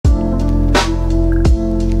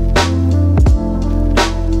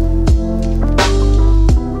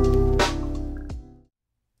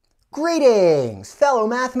Greetings, fellow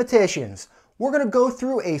mathematicians. We're going to go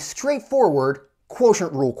through a straightforward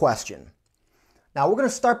quotient rule question. Now we're going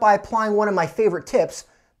to start by applying one of my favorite tips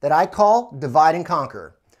that I call divide and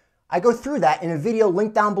conquer. I go through that in a video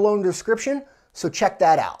linked down below in the description, so check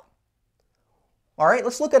that out. All right,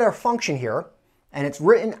 let's look at our function here, and it's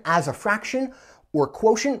written as a fraction or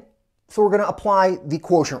quotient, so we're going to apply the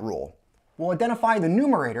quotient rule. We'll identify the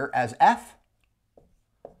numerator as f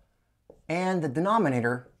and the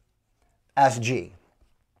denominator as g.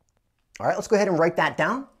 All right, let's go ahead and write that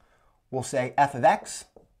down. We'll say f of x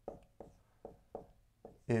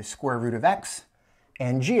is square root of x,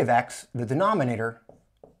 and g of x, the denominator,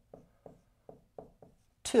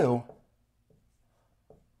 2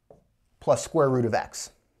 plus square root of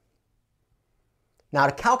x. Now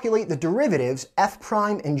to calculate the derivatives, f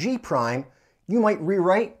prime and g prime, you might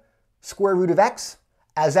rewrite square root of x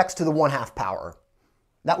as x to the 1/2 power.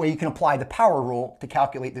 That way you can apply the power rule to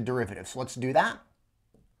calculate the derivative. So let's do that.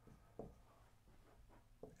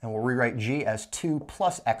 And we'll rewrite g as 2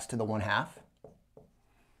 plus x to the 1/2.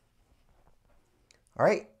 All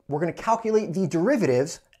right, we're going to calculate the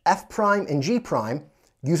derivatives, f prime and g prime,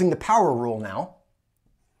 using the power rule now.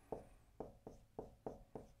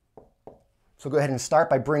 So go ahead and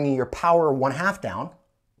start by bringing your power 1/2 down,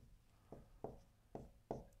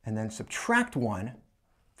 and then subtract 1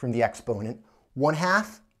 from the exponent.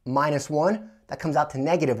 1/2 minus 1, that comes out to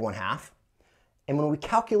negative 1/2. And when we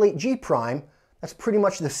calculate g prime, that's pretty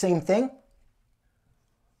much the same thing.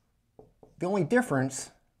 The only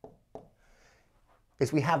difference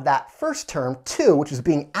is we have that first term, 2, which is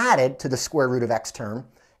being added to the square root of x term,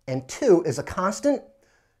 and 2 is a constant.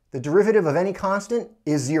 The derivative of any constant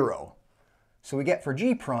is 0. So we get for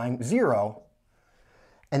g prime 0,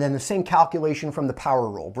 and then the same calculation from the power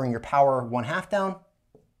rule. Bring your power 1/2 down,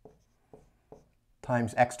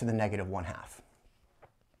 times x to the negative 1/2.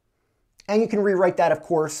 And you can rewrite that, of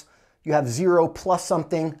course. You have 0 plus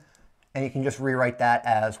something, and you can just rewrite that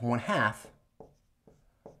as 1/2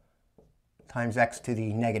 times x to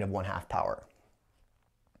the negative 1/2 power.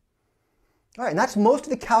 All right, and that's most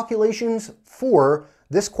of the calculations for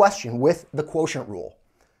this question with the quotient rule.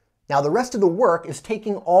 Now the rest of the work is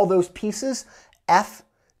taking all those pieces, f,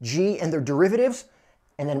 g, and their derivatives,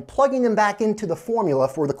 and then plugging them back into the formula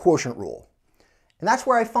for the quotient rule. And that's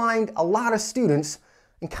where I find a lot of students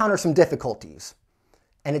encounter some difficulties.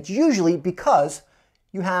 And it's usually because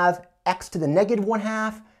you have x to the negative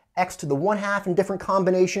 1/2, x to the 1/2 in different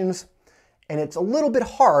combinations, and it's a little bit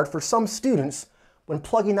hard for some students when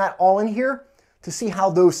plugging that all in here to see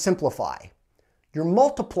how those simplify. You're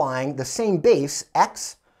multiplying the same base,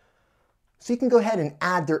 x, so you can go ahead and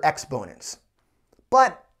add their exponents.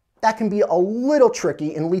 But that can be a little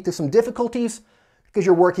tricky and lead to some difficulties because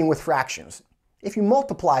you're working with fractions. If you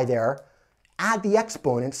multiply there, add the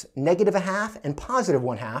exponents, negative 1/2 and positive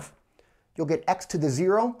 1/2, you'll get x to the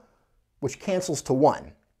 0, which cancels to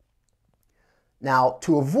 1. Now,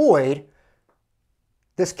 to avoid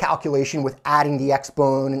this calculation with adding the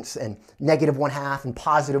exponents and negative 1/2 and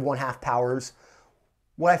positive 1/2 powers,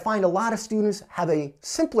 what I find a lot of students have a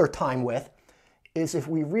simpler time with is if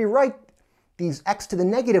we rewrite these x to the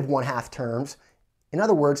negative 1/2 terms, in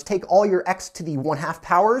other words, take all your x to the 1/2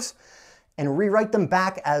 powers and rewrite them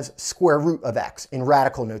back as square root of x in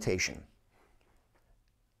radical notation.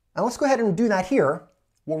 Now let's go ahead and do that here.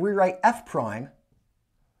 We'll rewrite f prime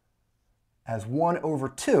as 1 over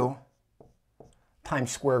 2 times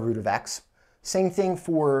square root of x. Same thing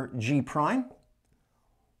for g prime,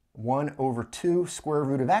 1 over 2 square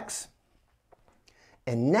root of x.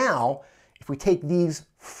 And now, if we take these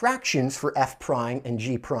fractions for f prime and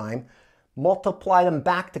g prime, multiply them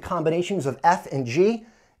back to combinations of f and g,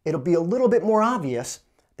 it'll be a little bit more obvious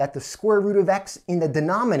that the square root of x in the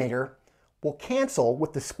denominator will cancel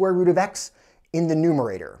with the square root of x in the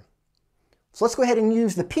numerator. So let's go ahead and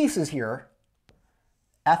use the pieces here.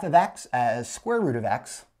 F of x as square root of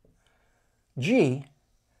x, g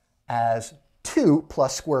as 2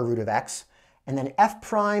 plus square root of x, and then f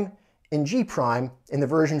prime and g prime in the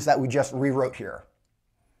versions that we just rewrote here.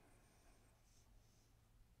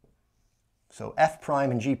 So f prime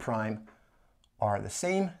and g prime are the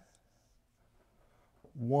same,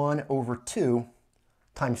 1 over 2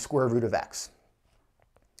 times square root of x.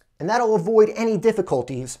 And that'll avoid any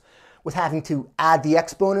difficulties with having to add the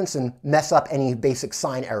exponents and mess up any basic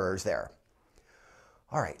sign errors there.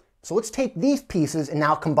 All right, so let's take these pieces and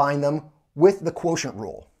now combine them with the quotient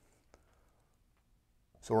rule.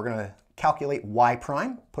 So we're going to calculate y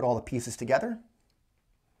prime, put all the pieces together.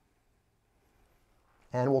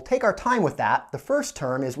 And we'll take our time with that. The first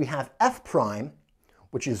term is we have f prime,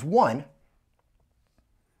 which is 1,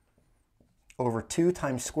 over 2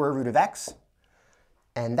 times square root of x,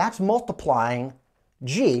 and that's multiplying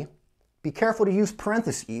g. Be careful to use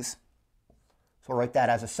parentheses. So I'll write that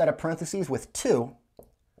as a set of parentheses with 2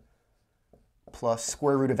 plus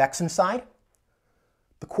square root of x inside.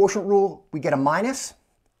 The quotient rule, we get a minus.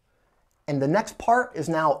 And the next part is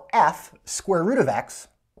now f square root of x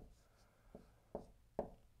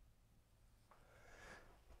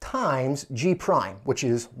times g prime, which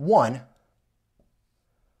is 1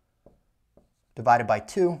 divided by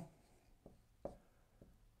 2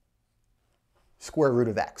 square root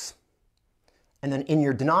of x. And then in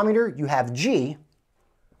your denominator, you have g,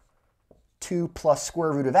 2 plus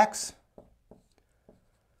square root of x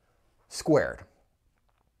squared.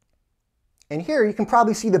 And here you can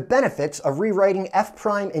probably see the benefits of rewriting f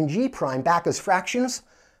prime and g prime back as fractions,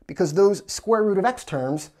 because those square root of x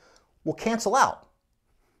terms will cancel out.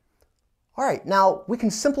 All right, now we can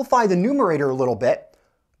simplify the numerator a little bit.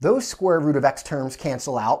 Those square root of x terms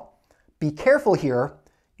cancel out. Be careful here.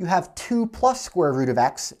 You have 2 plus square root of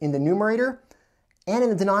x in the numerator and in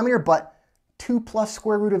the denominator, but 2 plus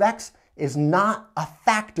square root of x is not a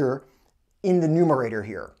factor in the numerator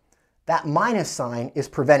here. That minus sign is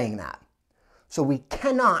preventing that. So we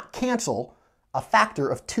cannot cancel a factor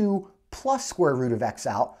of 2 plus square root of x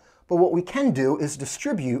out, but what we can do is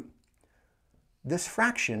distribute this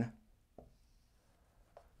fraction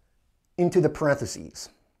into the parentheses.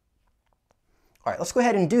 All right, let's go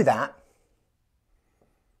ahead and do that.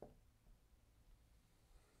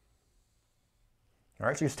 All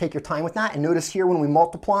right, so just take your time with that, and notice here when we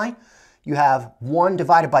multiply, you have 1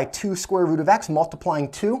 divided by 2 square root of x multiplying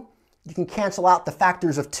 2. You can cancel out the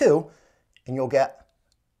factors of 2, and you'll get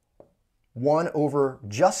 1 over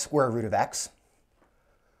just square root of x.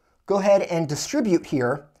 Go ahead and distribute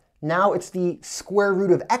here. Now it's the square root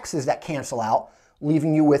of x's that cancel out,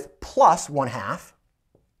 leaving you with plus 1/2.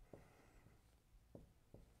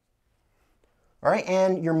 All right,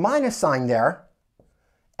 and your minus sign there,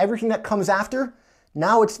 everything that comes after,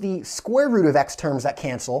 now it's the square root of x terms that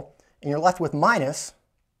cancel, and you're left with minus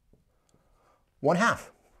 1/2.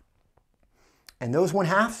 And those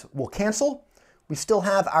 1/2s will cancel. We still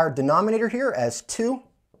have our denominator here as 2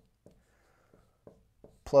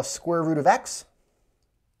 plus square root of x.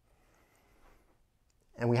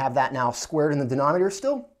 And we have that now squared in the denominator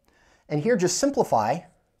still. And here just simplify.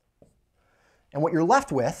 And what you're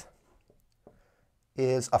left with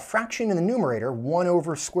is a fraction in the numerator, 1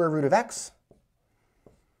 over square root of x.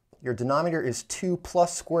 Your denominator is 2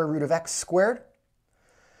 plus square root of x squared.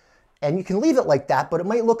 And you can leave it like that, but it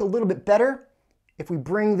might look a little bit better if we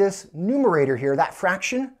bring this numerator here, that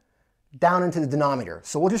fraction, down into the denominator.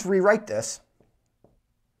 So we'll just rewrite this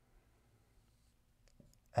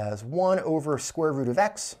as 1 over square root of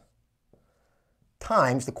x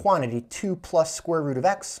times the quantity 2 plus square root of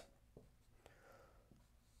x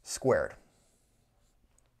squared.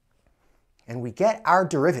 And we get our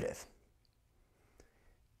derivative.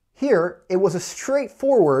 Here, it was a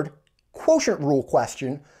straightforward quotient rule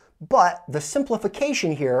question, but the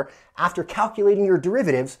simplification here, after calculating your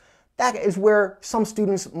derivatives, that is where some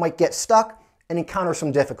students might get stuck and encounter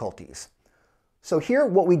some difficulties. So here,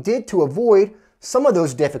 what we did to avoid some of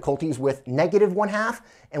those difficulties with negative 1/2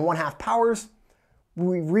 and 1/2 powers,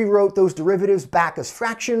 we rewrote those derivatives back as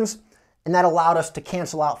fractions, and that allowed us to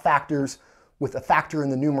cancel out factors with a factor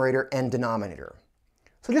in the numerator and denominator.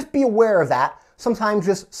 So just be aware of that. Sometimes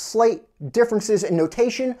just slight differences in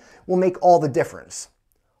notation will make all the difference.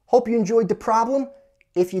 Hope you enjoyed the problem.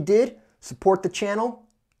 If you did, support the channel,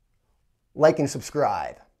 like and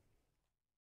subscribe.